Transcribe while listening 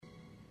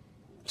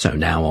So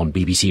now on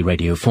BBC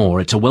Radio 4,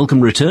 it's a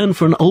welcome return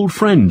for an old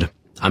friend.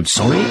 I'm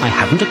sorry, I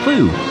haven't a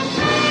clue.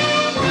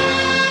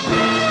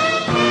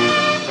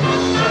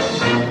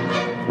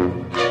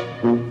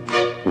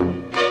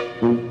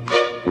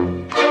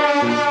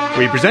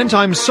 We present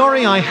I'm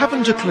Sorry I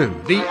Haven't a Clue,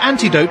 the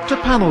antidote to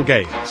panel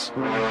games.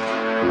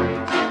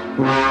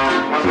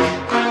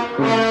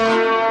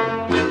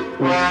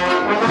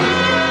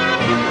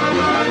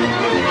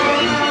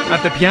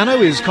 At the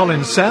piano is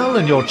Colin Sell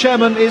and your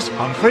chairman is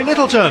Humphrey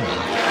Littleton.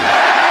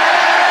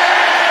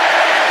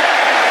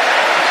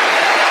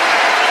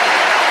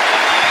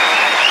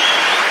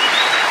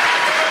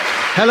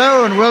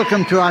 Hello and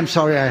welcome to I'm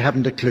Sorry I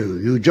Haven't a Clue.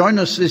 You join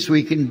us this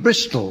week in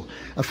Bristol,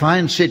 a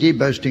fine city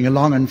boasting a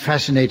long and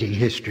fascinating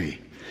history.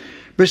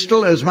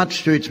 Bristol owes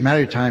much to its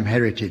maritime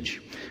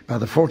heritage. By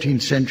the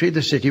 14th century,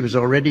 the city was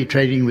already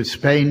trading with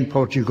Spain,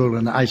 Portugal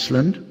and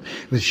Iceland,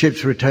 with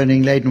ships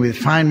returning laden with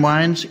fine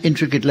wines,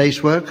 intricate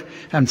lacework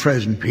and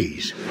frozen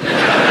peas.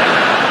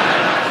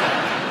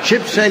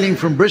 Ships sailing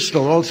from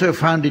Bristol also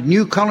founded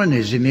new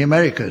colonies in the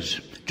Americas.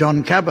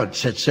 John Cabot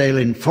set sail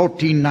in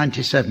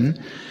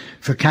 1497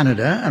 for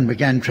Canada and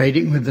began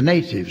trading with the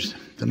natives.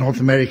 The North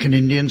American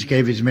Indians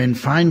gave his men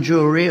fine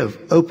jewelry of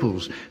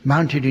opals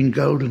mounted in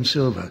gold and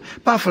silver,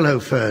 buffalo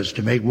furs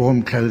to make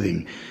warm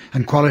clothing,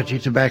 and quality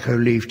tobacco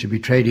leaf to be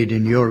traded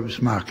in Europe's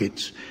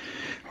markets,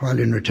 while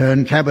in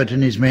return Cabot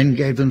and his men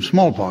gave them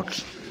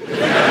smallpox.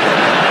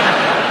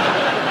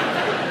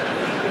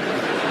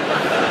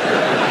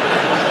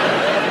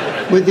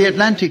 With the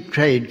Atlantic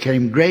trade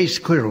came grey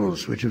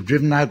squirrels, which have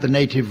driven out the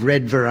native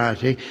red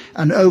variety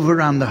and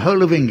overrun the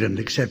whole of England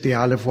except the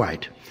Isle of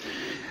Wight.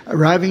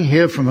 Arriving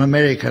here from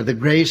America, the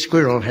grey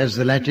squirrel has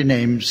the Latin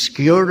name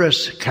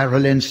Sciurus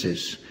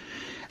carolensis.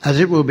 As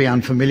it will be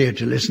unfamiliar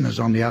to listeners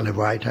on the Isle of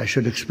Wight, I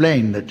should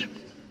explain that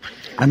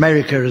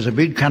America is a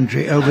big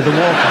country over the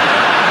water.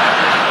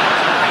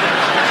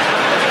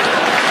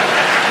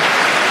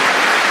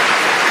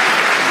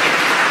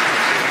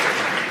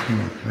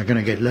 We're going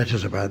to get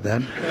letters about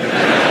that.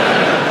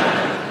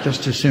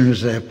 Just as soon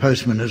as their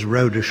postman has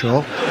rowed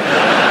ashore.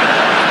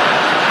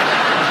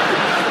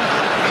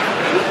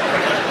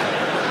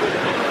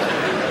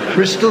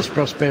 Bristol's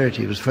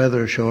prosperity was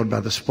further assured by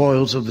the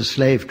spoils of the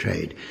slave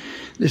trade.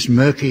 This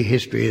murky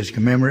history is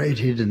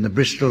commemorated in the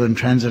Bristol and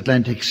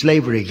Transatlantic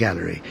Slavery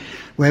Gallery,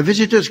 where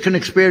visitors can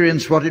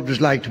experience what it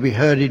was like to be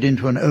herded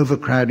into an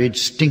overcrowded,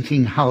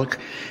 stinking hulk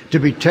to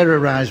be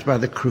terrorized by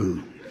the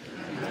crew.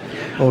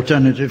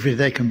 Alternatively,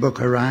 they can book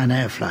a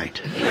Ryanair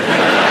flight.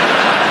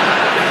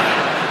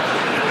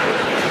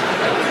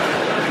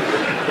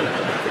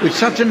 With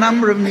such a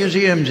number of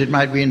museums, it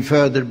might be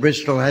inferred that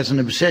Bristol has an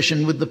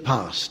obsession with the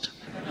past.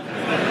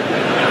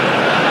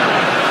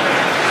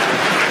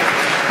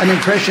 An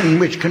impression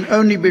which can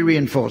only be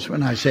reinforced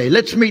when I say,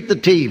 let's meet the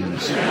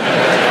teams. They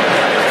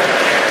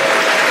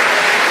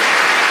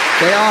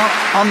are,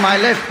 on my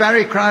left,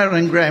 Barry Cryle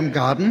and Graham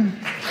Garden.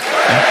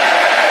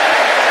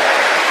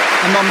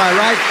 And on my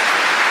right,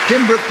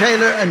 Tim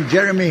Brooke-Taylor and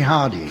Jeremy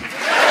Hardy.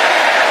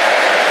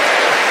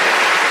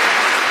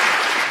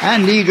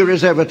 And eager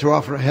as ever to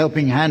offer a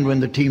helping hand when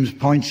the team's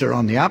points are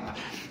on the up,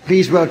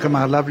 please welcome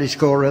our lovely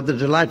scorer, the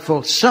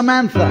delightful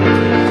Samantha.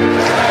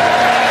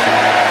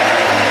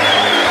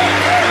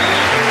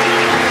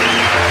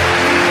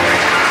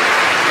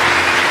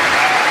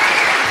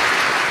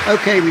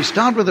 Okay, we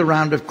start with a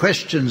round of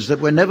questions that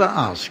were never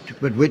asked,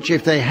 but which,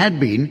 if they had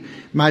been,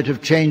 might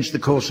have changed the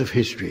course of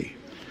history.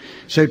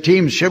 So,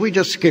 teams, shall we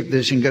just skip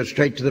this and go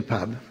straight to the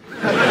pub?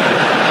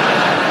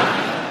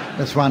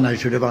 That's one I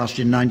should have asked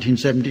in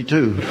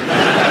 1972.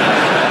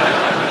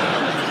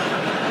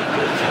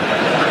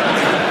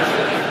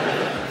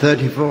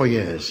 34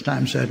 years.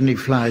 Time certainly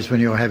flies when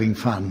you're having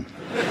fun.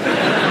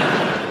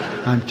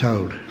 I'm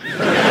told.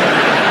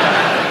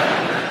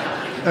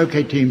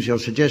 Okay, teams, your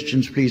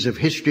suggestions, please, of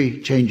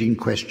history-changing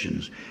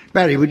questions.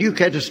 Barry, would you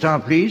care to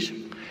start, please?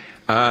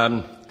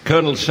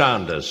 Colonel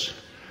Sanders,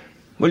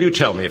 will you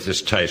tell me if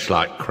this tastes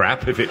like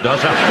crap, if it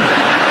doesn't?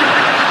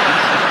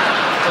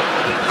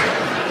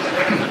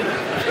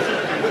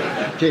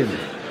 Tim.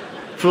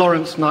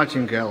 Florence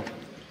Nightingale.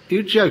 Are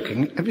you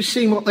joking? Have you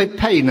seen what they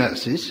pay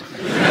nurses?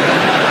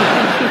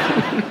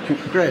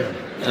 Graham.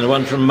 And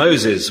one from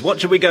Moses. What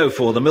should we go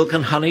for, the milk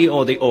and honey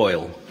or the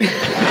oil?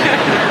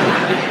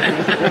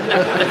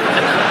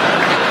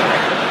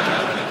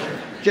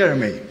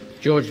 Jeremy.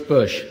 George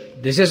Bush.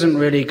 This isn't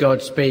really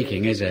God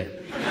speaking, is it?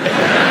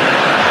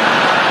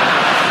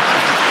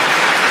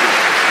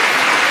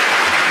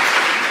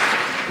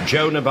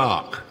 Joan of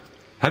Arc.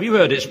 Have you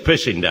heard it's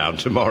pissing down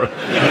tomorrow?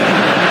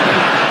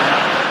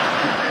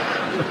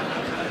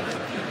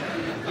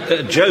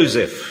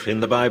 Joseph in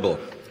the Bible.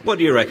 What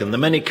do you reckon, the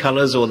many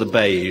colours or the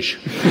beige?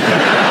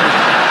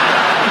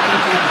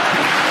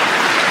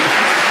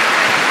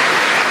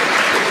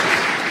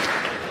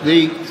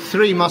 The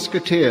Three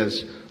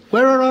Musketeers.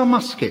 Where are our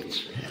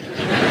muskets?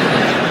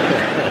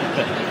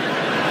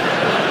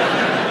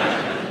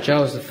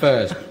 Charles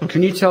I.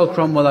 Can you tell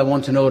Cromwell I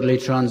want an orderly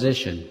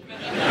transition?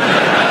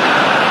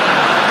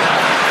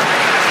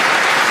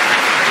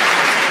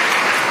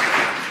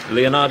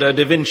 Leonardo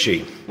da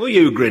Vinci. What are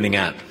you grinning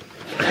at?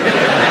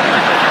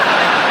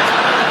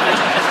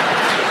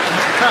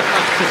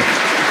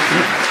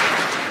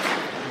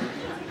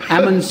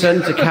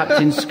 Amundsen to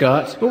Captain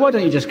Scott. Well, why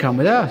don't you just come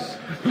with us?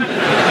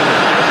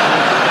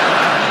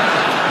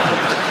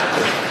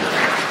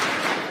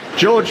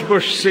 George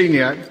Bush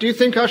Sr., do you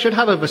think I should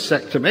have a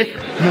vasectomy?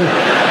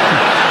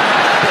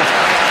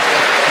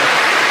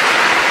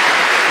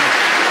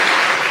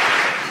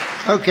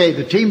 OK,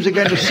 the teams are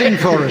going to sing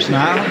for us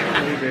now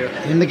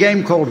in the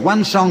game called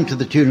One Song to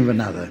the Tune of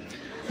Another.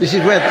 This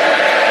is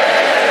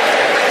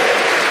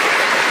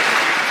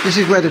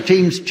where the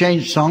teams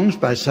change songs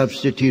by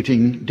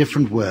substituting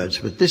different words,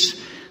 but this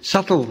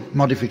subtle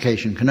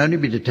modification can only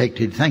be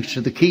detected thanks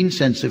to the keen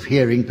sense of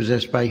hearing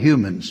possessed by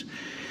humans.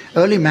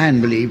 Early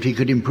man believed he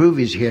could improve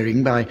his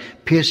hearing by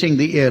piercing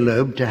the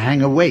earlobe to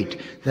hang a weight,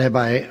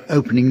 thereby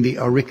opening the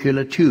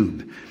auricular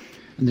tube.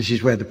 And this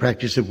is where the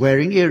practice of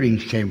wearing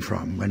earrings came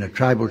from, when a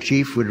tribal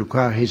chief would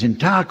require his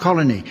entire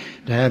colony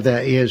to have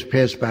their ears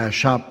pierced by a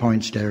sharp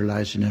point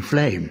sterilized in a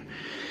flame.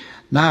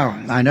 Now,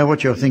 I know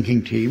what you're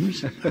thinking,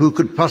 teams. Who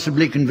could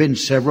possibly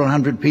convince several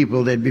hundred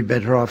people they'd be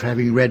better off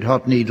having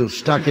red-hot needles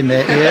stuck in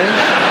their ears?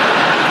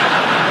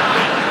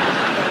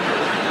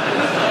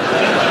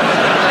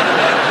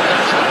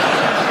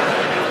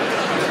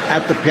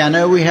 At the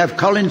piano, we have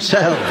Colin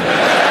Sell.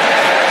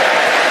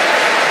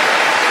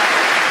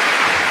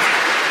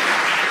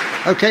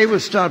 OK, we'll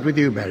start with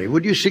you, Barry.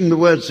 Would you sing the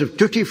words of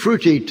Tutti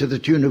Frutti to the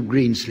tune of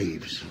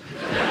Greensleeves?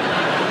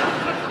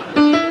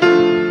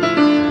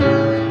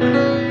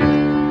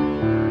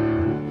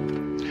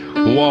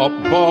 Wop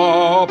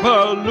bop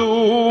a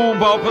loo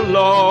bop a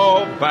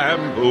lop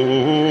bam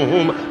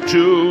boom,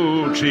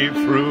 tutti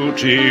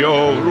frutti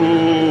o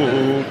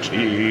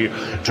rooty,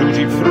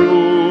 tutti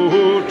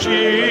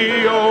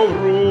frutti o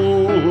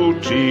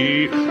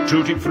rooty,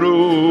 tutti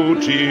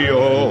frutti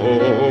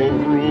o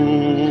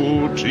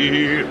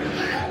rooty,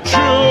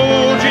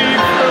 tutti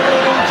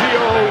frutti o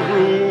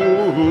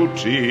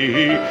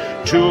rooty,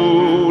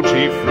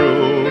 tutti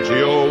frutti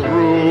o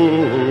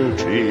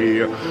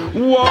rooty,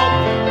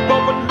 wop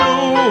bop a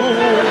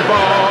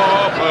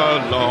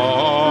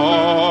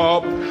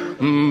Bop-a-lop,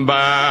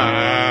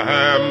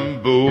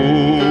 bamboo.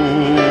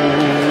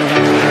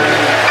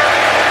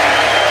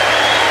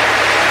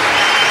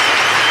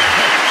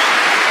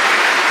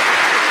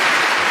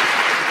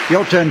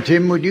 Your turn,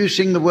 Tim. Would you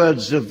sing the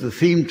words of the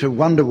theme to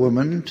Wonder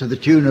Woman to the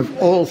tune of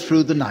All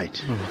Through the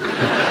Night?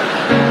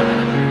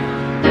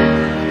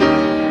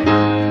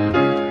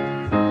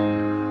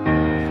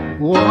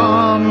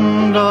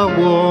 Wonder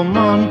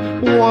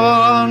Woman,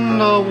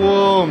 Wonder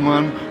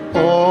Woman,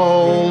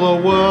 all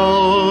the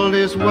world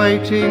is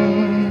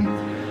waiting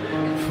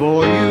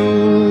for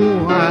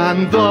you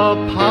and the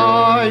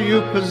power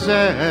you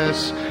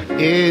possess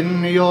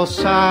in your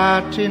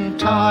satin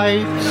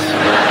tights,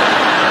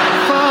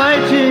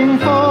 fighting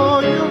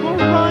for your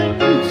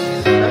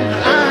rights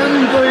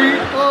and the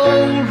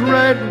old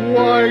red,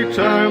 white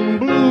and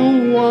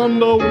blue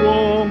Wonder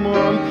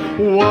Woman,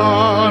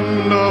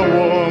 Wonder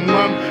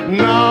Woman.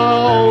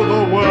 Now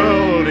the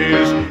world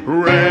is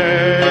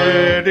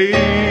ready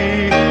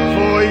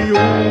for you.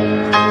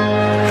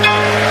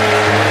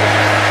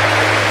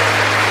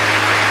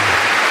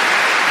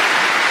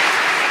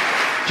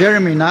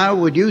 Jeremy, now,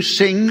 would you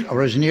sing,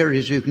 or as near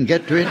as you can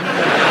get to it,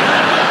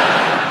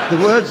 the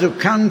words of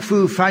Kung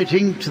Fu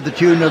Fighting to the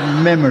tune of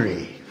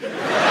Memory?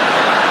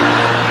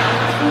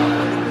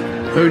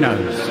 Who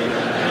knows?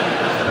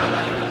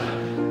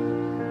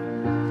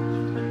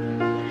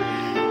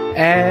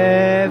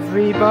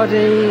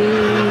 Everybody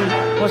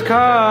was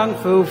kung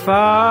fu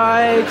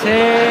fighting.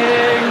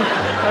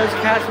 Those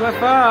cats were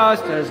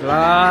fast as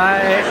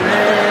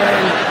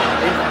lightning.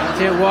 In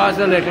fact, it was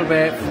a little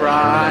bit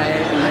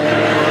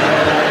frightening.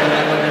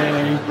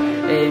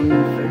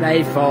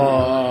 They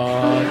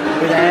fought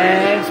with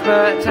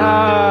expert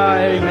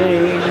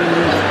timing.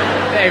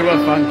 They were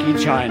funky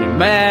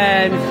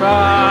Chinamen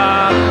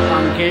from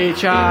funky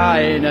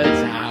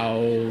Chinatown.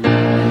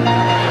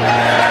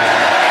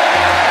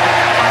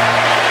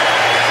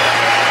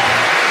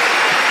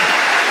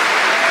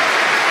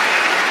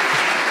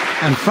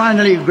 And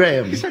finally,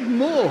 Graham. He said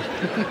more.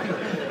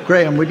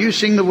 Graham, would you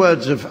sing the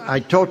words of I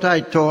taught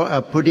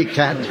a puddy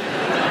cat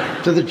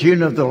to the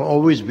tune of There'll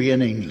Always Be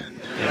in England?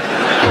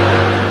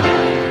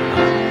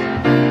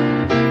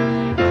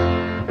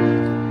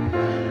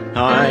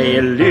 I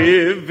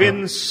live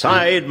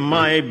inside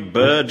my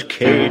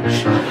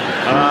birdcage,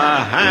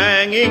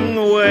 hanging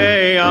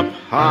way up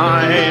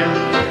high.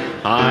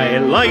 I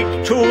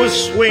like to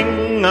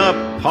swing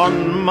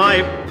upon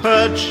my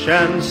perch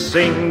and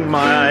sing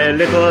my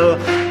little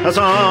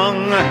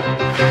song.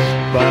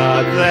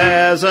 But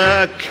there's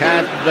a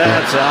cat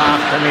that's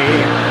after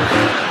me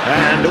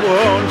and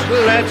won't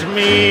let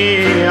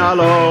me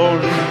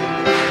alone.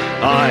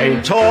 I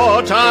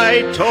taught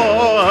a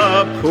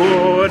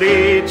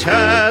puddy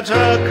tat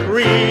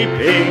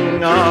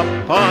creeping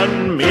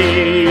upon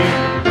me.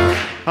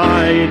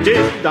 I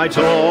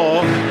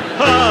taught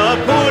a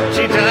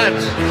puddy tat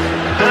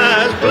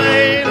as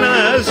plain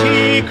as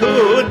he could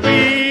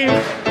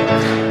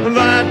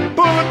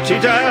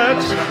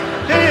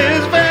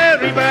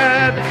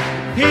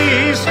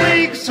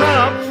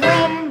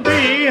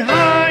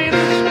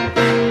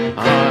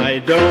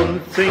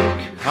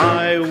think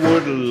I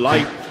would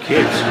like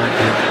it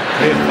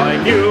if I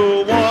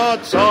knew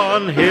what's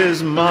on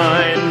his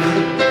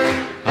mind.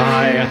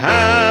 I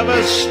have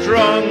a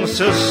strong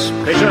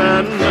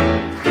suspicion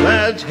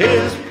that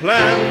his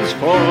plans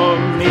for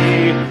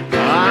me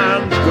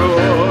aren't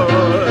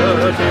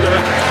good.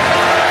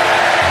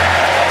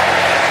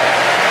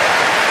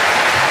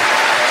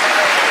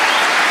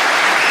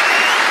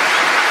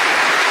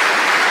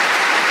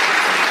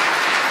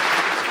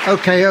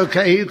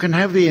 Okay, you can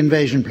have the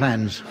invasion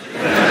plans.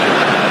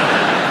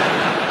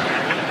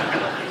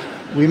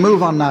 We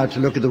move on now to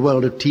look at the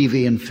world of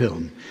TV and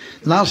film.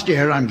 Last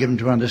year, I'm given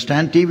to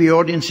understand, TV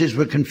audiences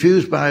were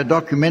confused by a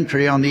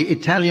documentary on the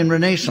Italian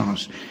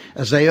Renaissance,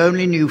 as they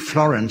only knew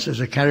Florence as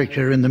a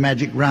character in the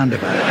Magic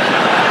Roundabout.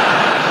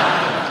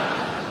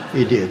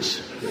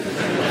 Idiots.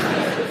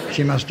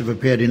 She must have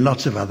appeared in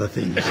lots of other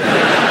things.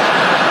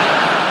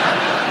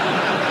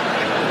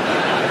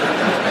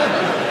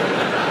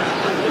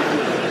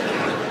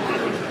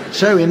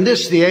 So in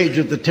this, the age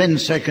of the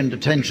 10-second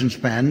attention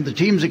span, the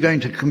teams are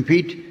going to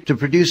compete to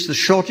produce the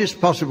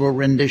shortest possible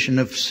rendition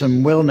of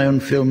some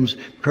well-known films,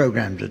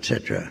 programs,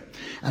 etc.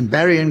 And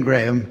Barry and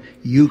Graham,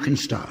 you can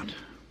start.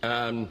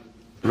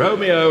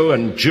 Romeo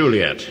and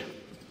Juliet.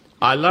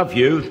 I love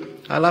you.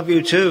 I love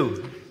you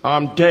too.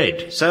 I'm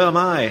dead. So am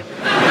I.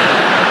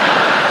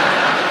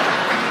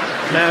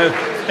 No,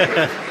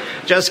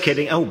 just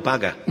kidding. Oh,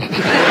 bugger.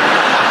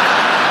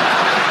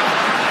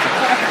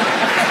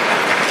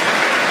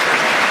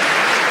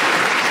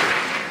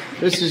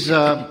 This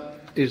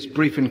is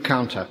Brief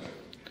Encounter.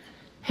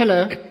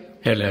 Hello.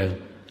 Hello.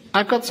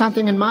 I've got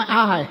something in my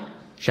eye.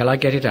 Shall I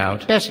get it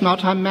out? Best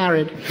not, I'm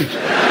married.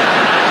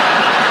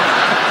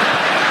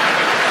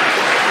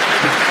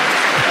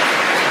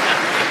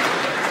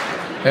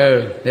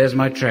 Oh, there's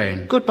my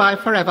train. Goodbye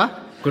forever.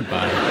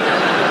 Goodbye.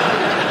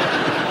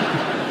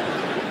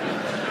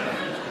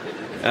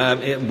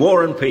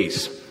 War and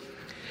Peace.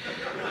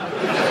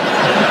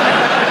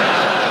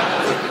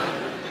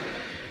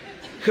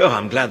 Oh,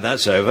 I'm glad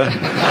that's over.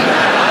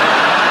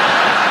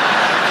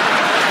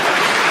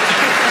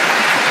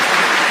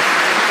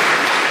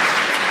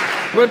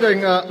 We're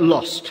doing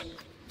Lost.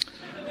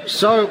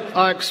 So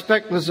I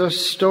expect there's a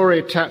story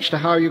attached to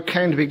how you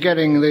came to be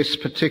getting this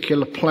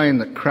particular plane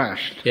that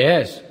crashed.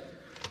 Yes.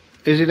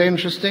 Is it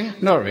interesting?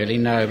 Not really,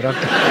 no, but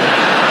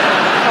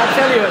I'll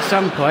tell you at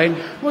some point.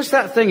 What's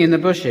that thing in the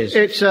bushes?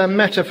 It's a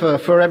metaphor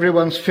for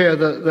everyone's fear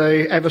that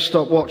they ever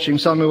stop watching.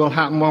 Something will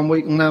happen one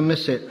week and they'll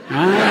miss it.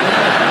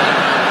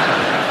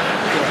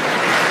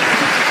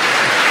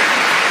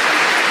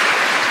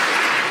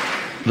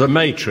 The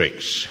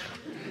Matrix.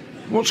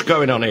 What's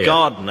going on here?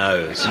 God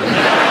knows.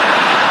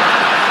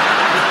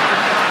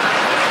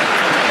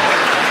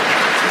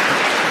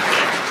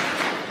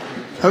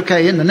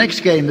 Okay, in the next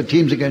game, the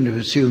teams are going to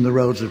assume the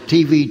roles of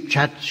TV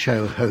chat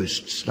show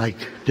hosts, like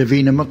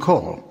Davina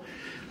McCall,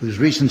 whose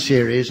recent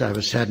series I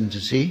was saddened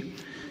to see.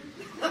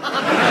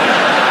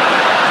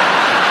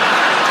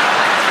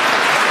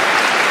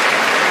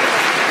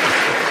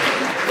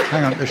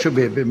 Hang on, there should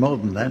be a bit more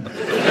than that.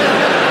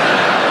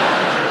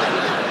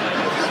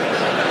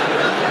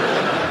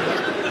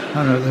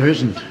 Oh, no, there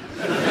isn't.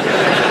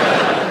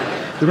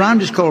 The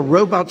round is called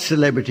Robot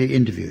Celebrity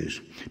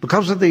Interviews.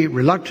 Because of the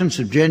reluctance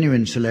of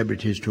genuine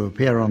celebrities to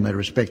appear on their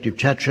respective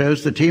chat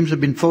shows, the teams have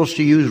been forced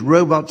to use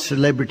robot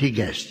celebrity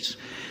guests.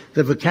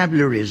 The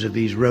vocabularies of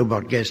these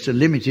robot guests are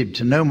limited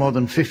to no more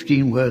than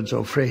 15 words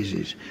or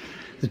phrases.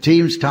 The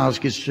team's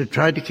task is to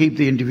try to keep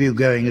the interview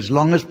going as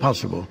long as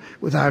possible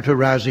without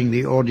arousing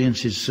the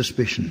audience's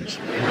suspicions.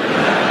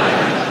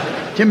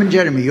 Tim and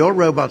Jeremy, your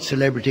robot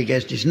celebrity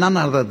guest is none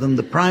other than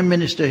the Prime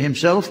Minister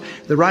himself,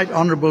 the Right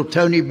Honourable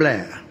Tony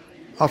Blair.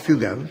 Off you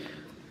go.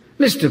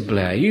 Mr.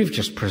 Blair, you've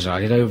just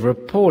presided over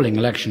appalling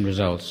election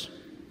results.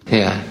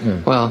 Yeah,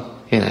 well,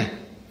 you know.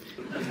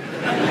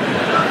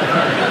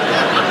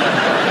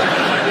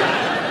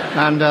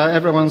 And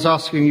everyone's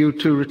asking you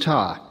to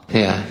retire.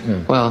 Yeah,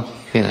 well,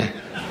 you know.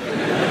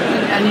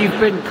 And you've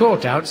been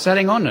caught out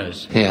selling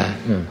honours. Yeah,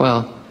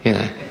 well, you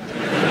know.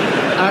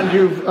 And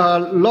you've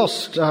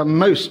lost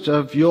most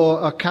of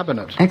your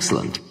cabinet.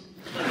 Excellent.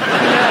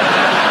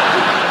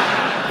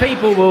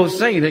 People will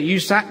say that you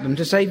sacked them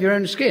to save your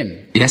own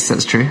skin. Yes,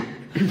 that's true.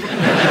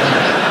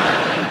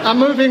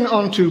 Moving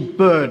on to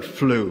bird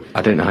flu.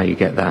 I don't know how you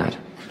get that.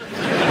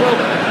 Well,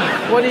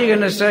 what are you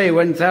going to say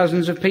when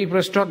thousands of people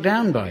are struck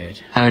down by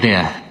it? Oh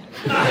dear.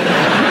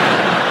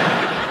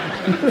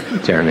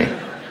 Jeremy.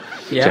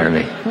 Yeah?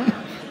 Jeremy.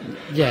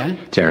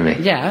 Yeah? Jeremy.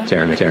 Yeah?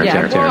 Jeremy.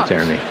 What?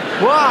 Jeremy.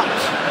 What?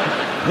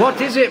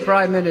 What is it,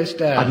 Prime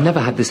Minister? I've never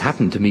had this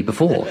happen to me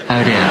before.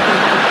 Oh dear.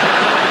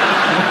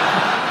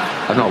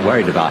 I'm not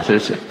worried about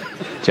it.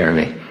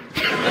 Jeremy.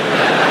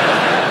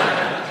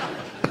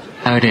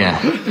 Oh dear.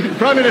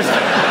 Prime Minister.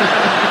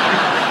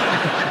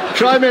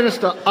 Prime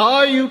Minister,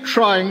 are you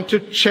trying to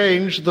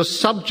change the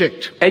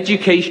subject?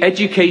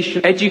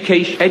 Education.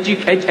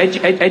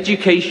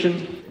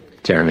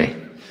 Jeremy.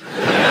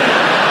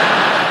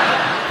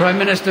 Prime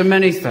Minister,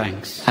 many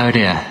thanks. Oh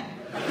dear.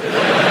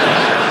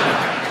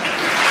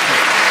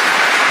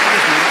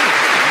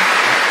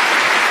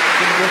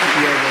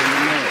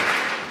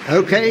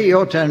 OK,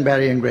 your turn,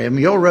 Barry and Graham.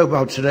 Your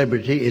robot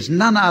celebrity is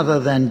none other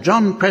than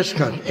John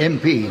Prescott,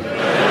 MP,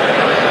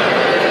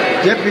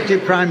 Deputy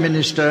Prime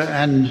Minister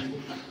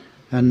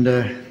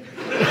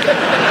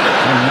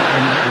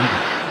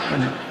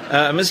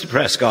Mr.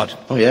 Prescott.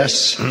 Oh,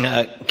 yes.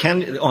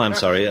 I'm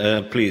sorry.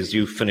 Please,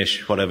 you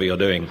finish whatever you're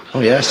doing.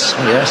 Oh, yes.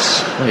 Oh,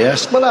 yes. Oh,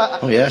 yes.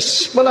 Oh,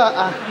 yes. Oh,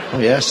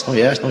 yes. Oh,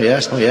 yes. Oh,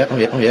 yes. Oh, yeah. Oh,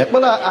 yeah. Oh,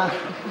 yeah.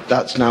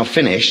 That's now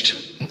finished.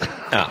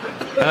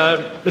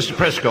 Mr.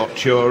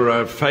 Prescott,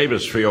 you're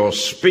famous for your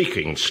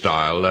speaking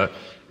style.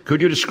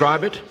 Could you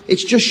describe it?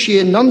 It's just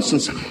sheer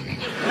nonsense.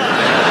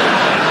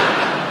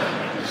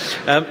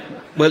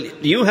 Well,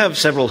 you have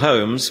several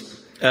homes.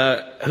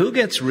 Who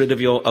gets rid of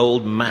your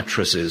old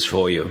mattresses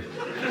for you?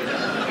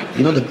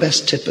 You know, the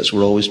best tippers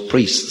were always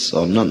priests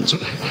or nuns.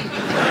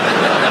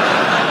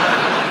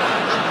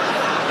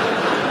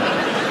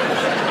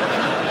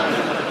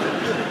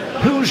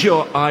 Who's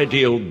your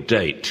ideal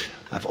date?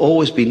 I've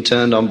always been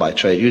turned on by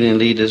trade union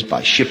leaders,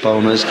 by ship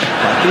owners, by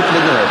people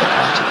in the Labour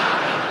Party.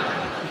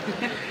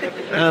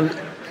 And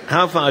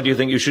how far do you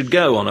think you should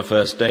go on a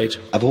first date?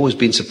 I've always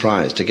been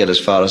surprised to get as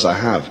far as I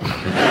have.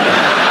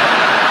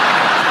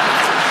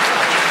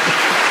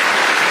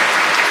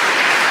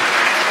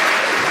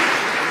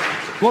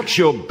 What's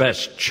your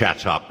best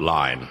chat-up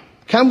line?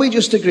 Can we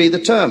just agree the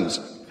terms?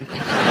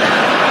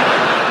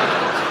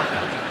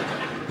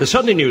 The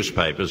Sunday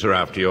newspapers are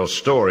after your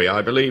story.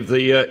 I believe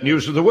the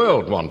News of the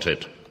World want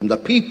it. And the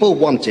people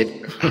want it.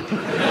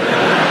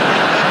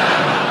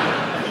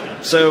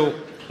 So,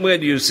 where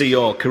do you see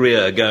your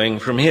career going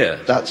from here?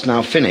 That's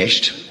now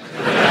finished.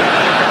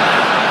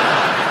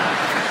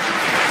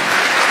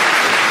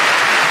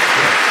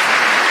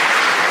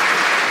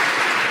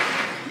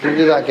 Can you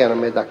do that again? I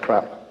made that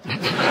crap.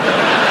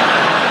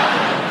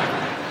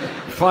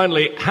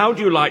 Finally, how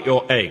do you like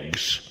your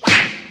eggs?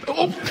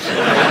 Oh.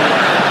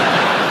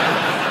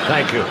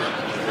 Thank you.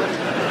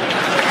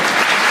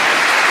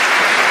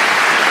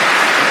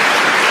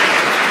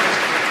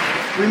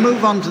 We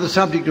move on to the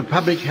subject of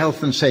public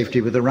health and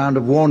safety with a round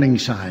of warning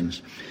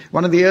signs.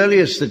 One of the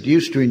earliest that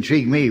used to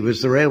intrigue me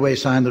was the railway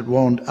sign that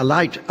warned "a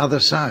light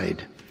other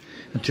side,"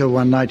 until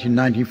one night in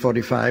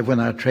 1945 when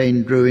our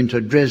train drew into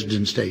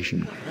Dresden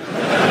station.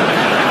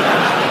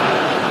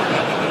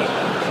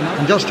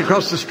 And just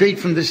across the street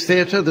from this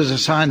theatre, there's a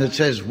sign that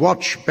says,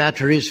 "Watch,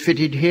 batteries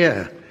fitted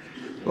here."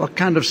 What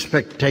kind of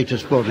spectator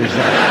sport is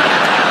that?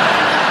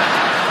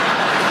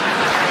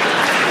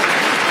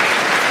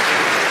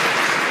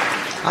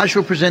 I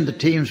shall present the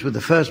teams with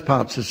the first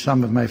parts of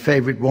some of my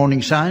favourite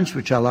warning signs,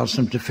 which I'll ask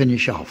them to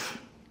finish off.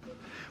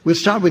 We'll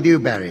start with you,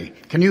 Barry.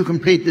 Can you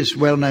complete this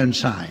well-known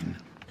sign?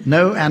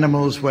 No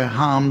animals were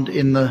harmed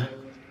in the...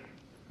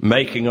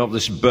 making of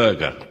this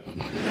burger.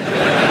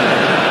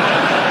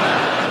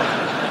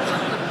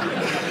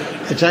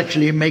 It's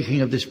actually a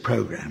making of this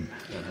programme.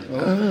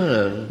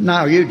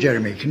 Now you,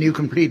 Jeremy, can you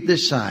complete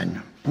this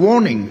sign?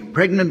 Warning,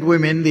 pregnant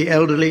women, the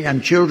elderly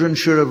and children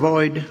should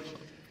avoid...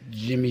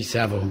 Jimmy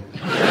Savile.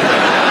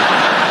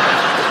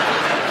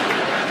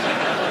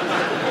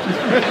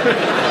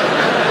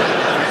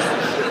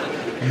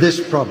 This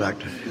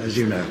product, as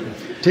you know.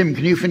 Tim,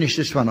 can you finish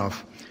this one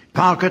off?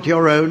 Park at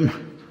your own...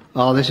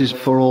 Oh, this is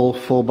for all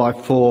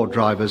 4x4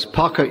 drivers.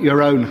 Park at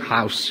your own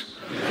house.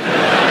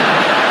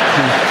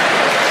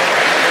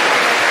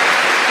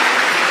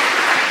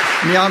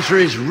 And the answer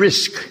is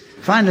risk.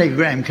 Finally,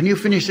 Graham, can you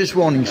finish this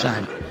warning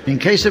sign? In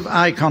case of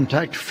eye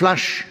contact,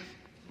 flush...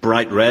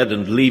 bright red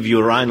and leave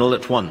urinal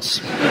at once.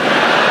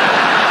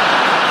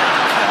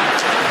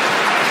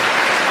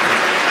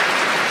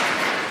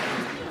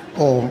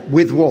 Or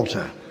with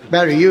water.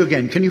 Barry, you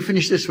again. Can you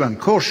finish this one?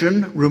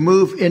 Caution,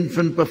 remove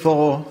infant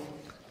before...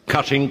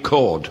 cutting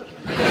cord.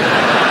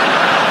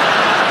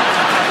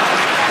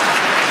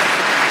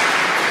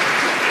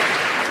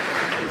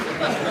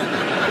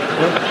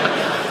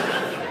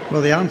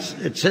 Well, the answer,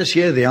 it says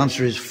here the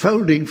answer is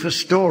folding for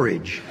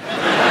storage.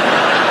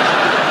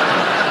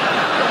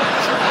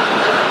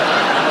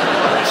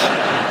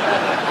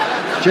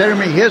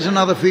 Jeremy, here's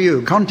another for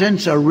you.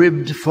 Contents are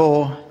ribbed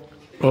for...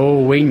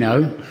 Oh, we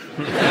know.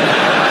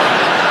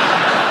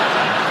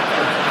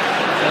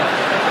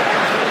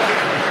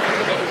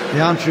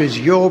 The answer is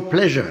your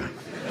pleasure.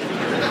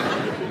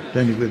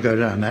 Don't think we'll go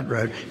down that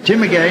road.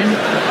 Tim again.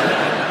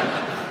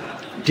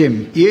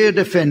 Tim, ear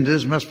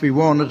defenders must be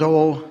worn at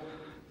all...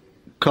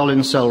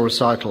 Colin Cell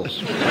recitals.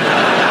 Sorry.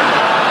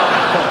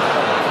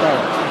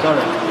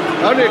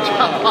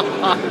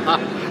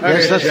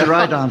 Yes, that's the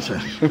right answer.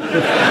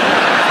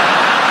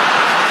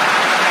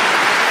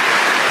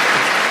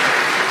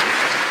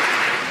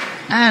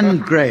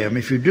 And, Graham,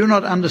 if you do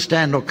not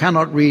understand or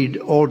cannot read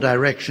all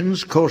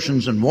directions,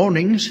 cautions and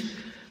warnings...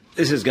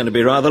 This is going to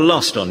be rather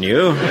lost on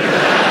you.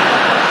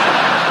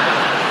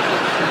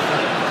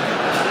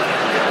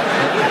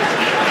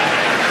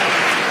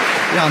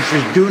 The answer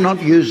is do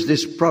not use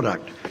this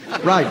product.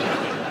 Right,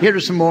 here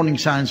are some warning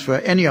signs for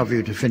any of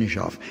you to finish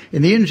off.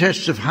 In the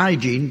interests of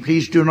hygiene,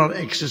 please do not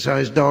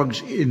exercise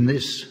dogs in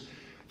this...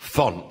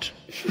 font.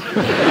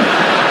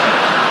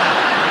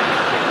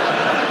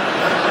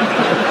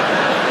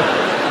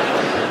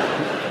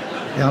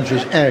 The answer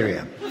is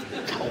area.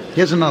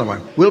 Here's another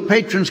one. Will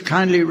patrons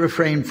kindly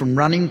refrain from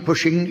running,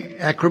 pushing,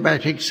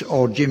 acrobatics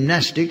or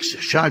gymnastics,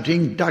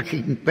 shouting,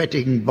 ducking,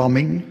 petting,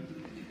 bombing?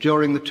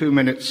 During the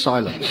 2-minute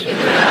silence.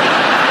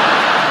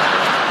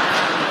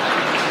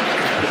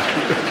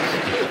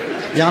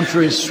 The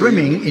answer is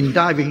swimming in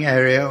diving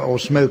area or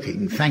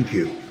smoking. Thank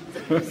you.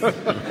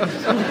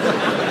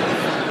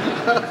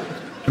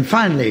 And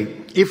finally,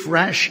 if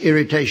rash,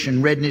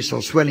 irritation, redness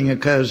or swelling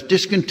occurs,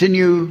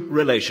 discontinue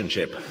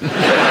Relationship.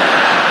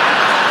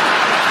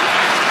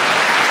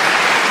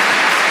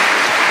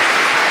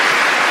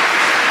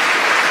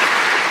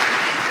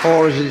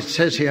 or, as it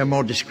says here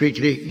more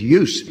discreetly,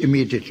 use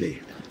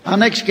immediately. Our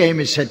next game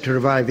is set to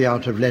revive the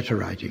art of letter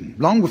writing.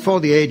 Long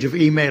before the age of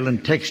email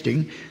and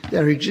texting,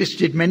 there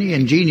existed many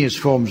ingenious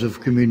forms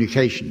of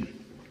communication.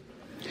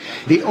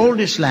 The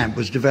oldest lamp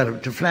was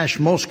developed to flash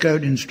Morse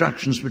code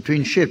instructions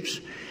between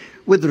ships,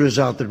 with the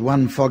result that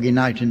one foggy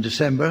night in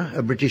December,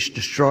 a British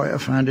destroyer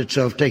found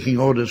itself taking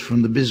orders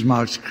from the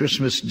Bismarck's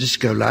Christmas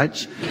disco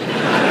lights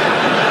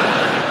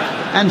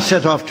and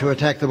set off to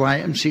attack the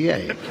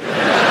YMCA.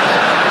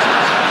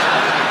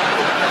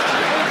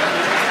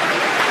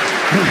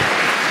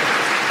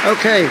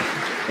 Okay,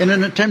 in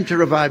an attempt to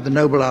revive the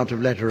noble art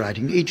of letter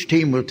writing, each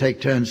team will take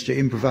turns to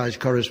improvise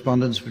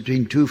correspondence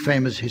between two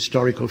famous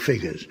historical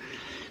figures.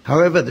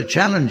 However, the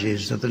challenge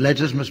is that the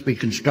letters must be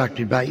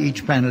constructed by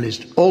each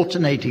panelist,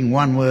 alternating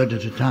one word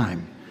at a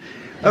time.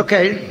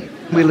 Okay,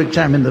 we'll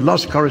examine the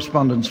lost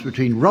correspondence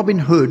between Robin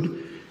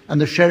Hood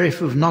and the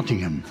Sheriff of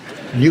Nottingham.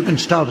 And you can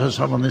start us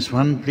off on this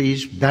one,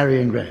 please,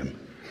 Barry and Graham.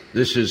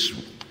 This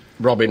is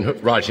Robin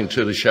Hood writing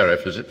to the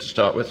sheriff, is it, to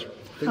start with?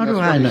 How do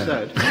I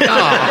know?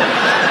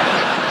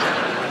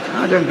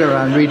 I don't go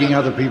around reading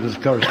other people's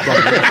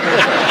correspondence.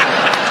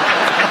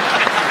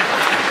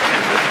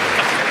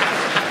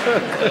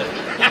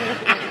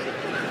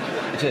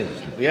 It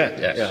is. Yeah,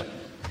 yes. Yeah.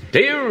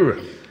 Dear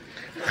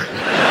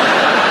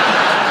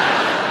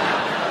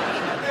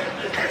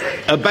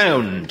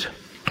Abound.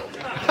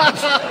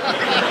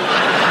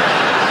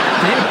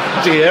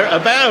 Deer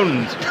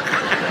abound.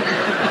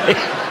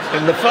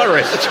 In the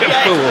forest, you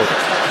fool.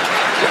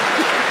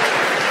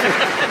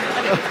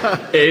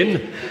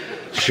 in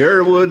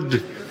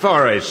Sherwood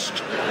Forest.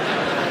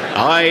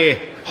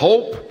 I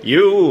Hope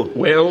you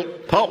will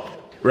pop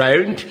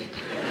round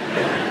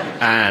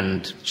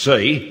and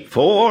see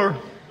for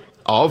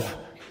of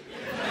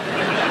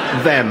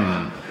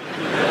them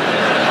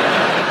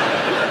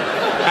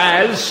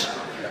as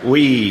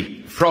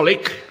we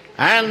frolic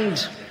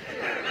and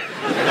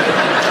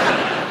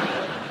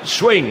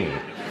swing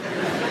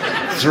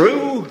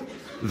through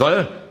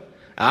the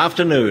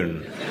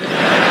afternoon.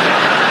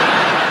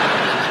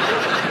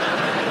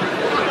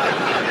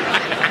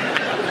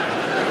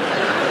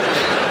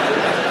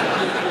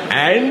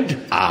 and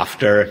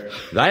After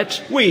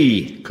that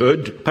we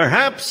could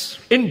perhaps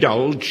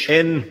indulge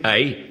in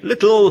a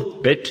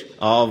little bit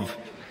of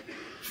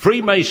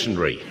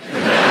Freemasonry.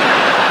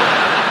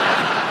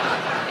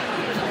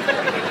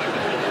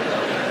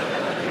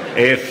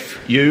 if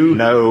You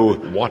know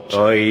what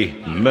I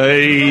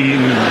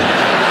mean.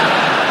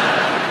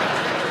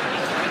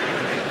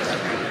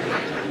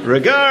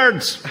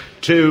 regards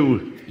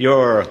To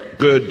your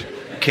good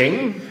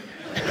king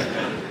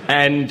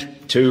and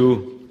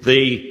to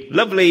the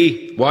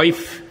lovely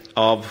wife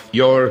of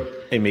your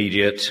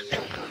immediate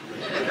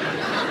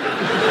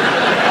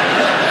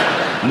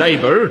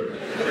neighbour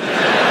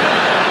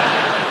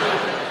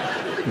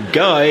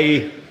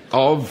Guy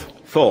of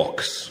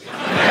Fawkes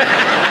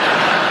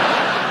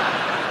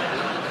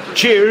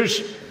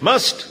cheers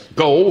must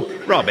go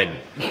Robin.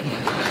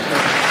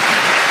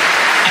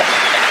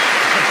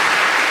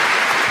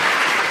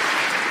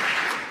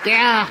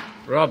 Dear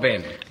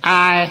Robin,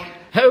 I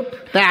hope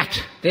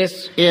that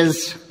this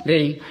is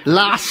the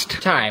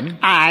last time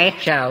I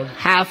shall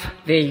have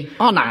the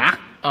honour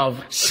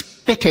of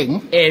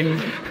spitting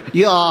in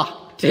your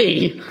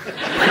tea.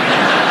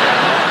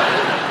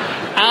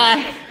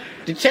 I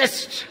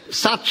Detest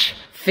such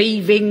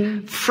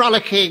thieving,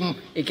 frolicking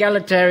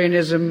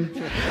egalitarianism.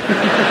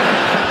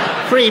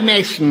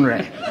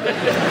 Freemasonry.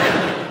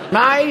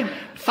 My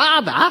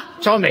Father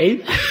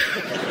Tommy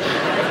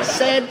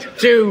said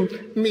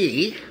to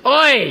me,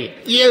 Oi,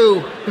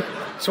 you,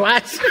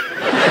 swat.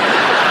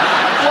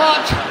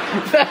 what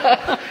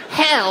the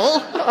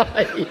hell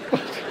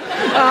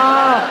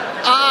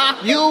are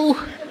you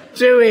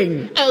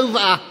Doing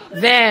over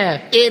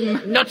there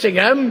in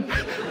Nottingham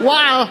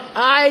while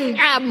I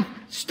am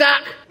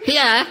stuck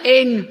here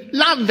in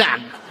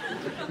London?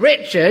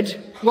 Richard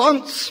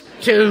Wants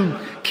to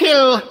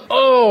kill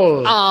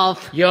all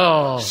of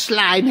your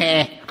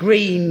slimy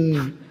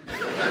green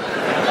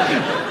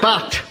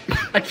but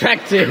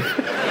attractive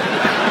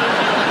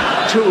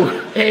to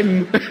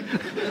him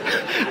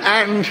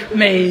and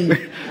me.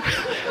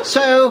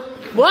 so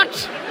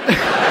What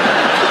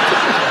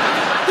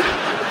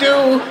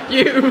do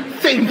you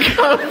think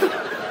of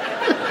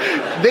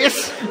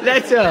this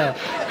letter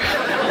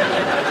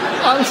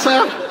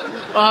answer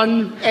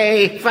on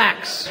a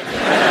fax?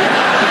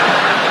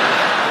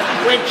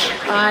 which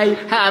I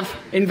have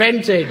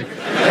Invented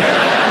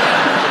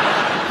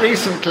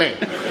recently.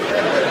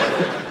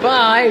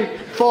 by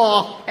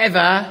For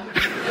ever.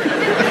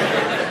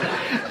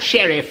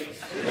 Sheriff.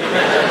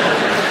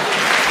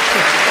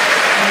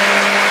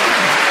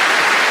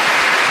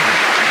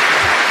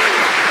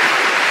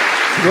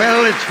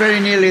 Well, it's very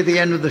nearly the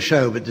end of the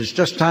show, but there's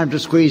just time to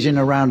squeeze in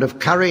a round of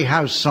Curry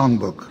House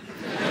Songbook.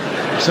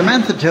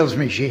 Samantha tells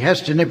me she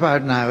has to nip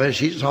out now as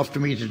she's off to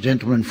meet a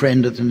gentleman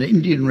friend at an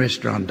Indian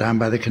restaurant down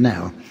by the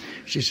canal.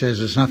 She says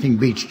there's nothing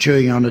beats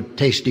chewing on a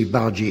tasty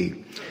bhaji.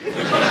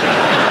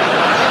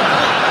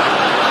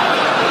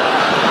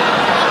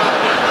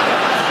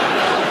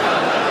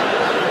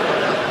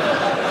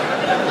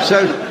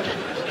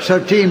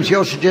 So teams,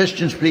 your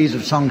suggestions, please,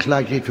 of songs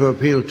likely to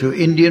appeal to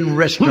Indian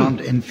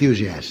restaurant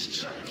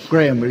enthusiasts.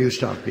 Graham, will you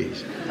start,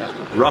 please?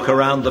 Rock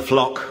Around the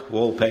Flock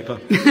wallpaper.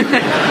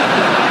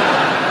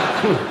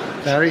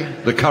 Barry?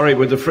 The curry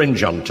with the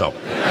fringe on top.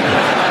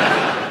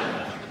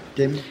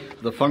 Tim?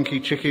 The funky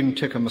chicken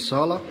tikka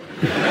masala.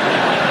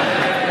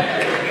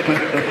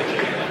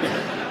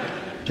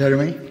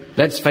 Jeremy?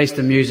 Let's face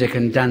the music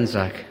and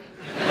Danzak.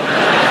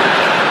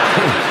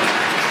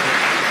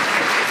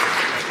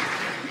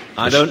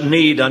 I don't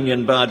need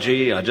onion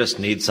bhaji, I just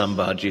need some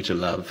bhaji to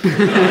love.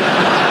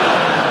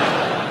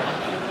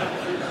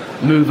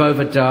 Move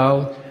over,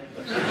 Dal.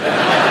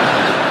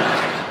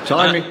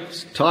 Tie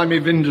me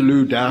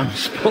Vindaloo down,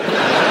 spot.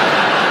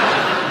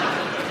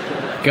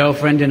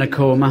 Girlfriend in a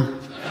coma.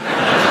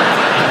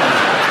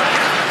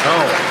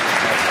 Oh.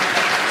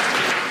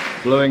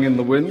 Blowing in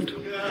the wind.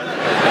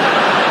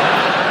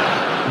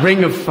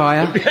 Ring of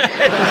Fire.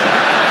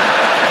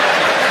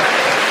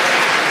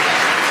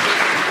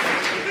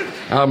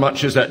 How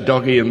much is that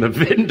doggy in the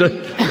vinda?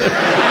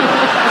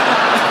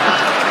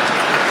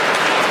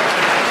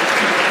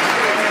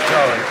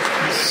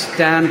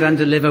 Stand and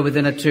deliver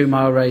within a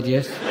 2-mile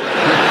radius.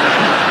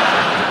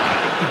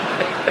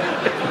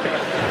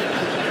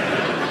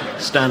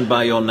 Stand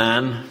by your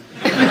nan.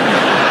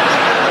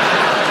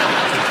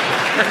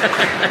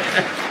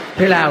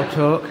 Pillow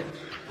talk.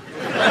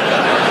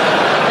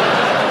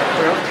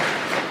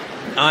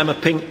 I'm a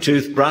pink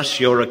toothbrush,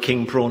 you're a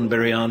king prawn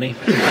biryani.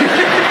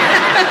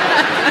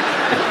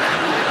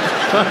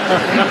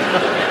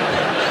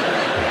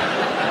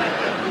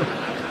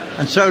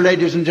 And so,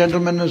 ladies and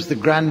gentlemen, as the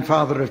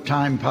grandfather of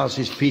time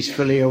passes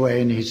peacefully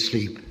away in his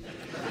sleep,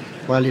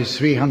 while his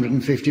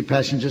 350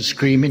 passengers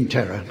scream in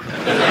terror,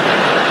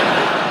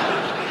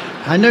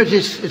 I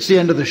notice it's the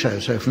end of the show,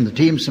 so from the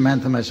team,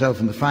 Samantha, myself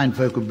and the fine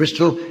folk of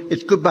Bristol,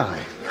 it's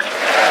goodbye.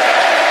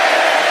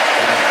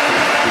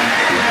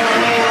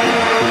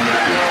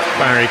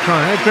 Barry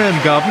Cryer,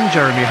 Graham Garden,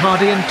 Jeremy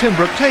Hardy and Tim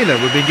Brooke-Taylor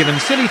were being given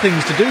Silly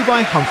Things to Do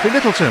by Humphrey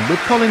Lyttelton, with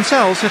Colin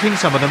Sell setting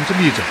some of them to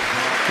music.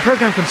 The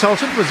programme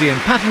consultant was Ian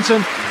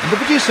Pattinson and the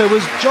producer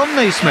was John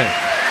Naismith.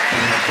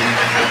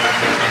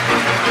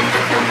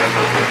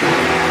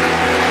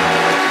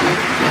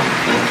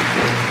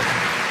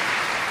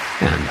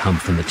 And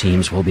Humph and the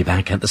teams will be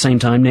back at the same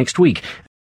time next week.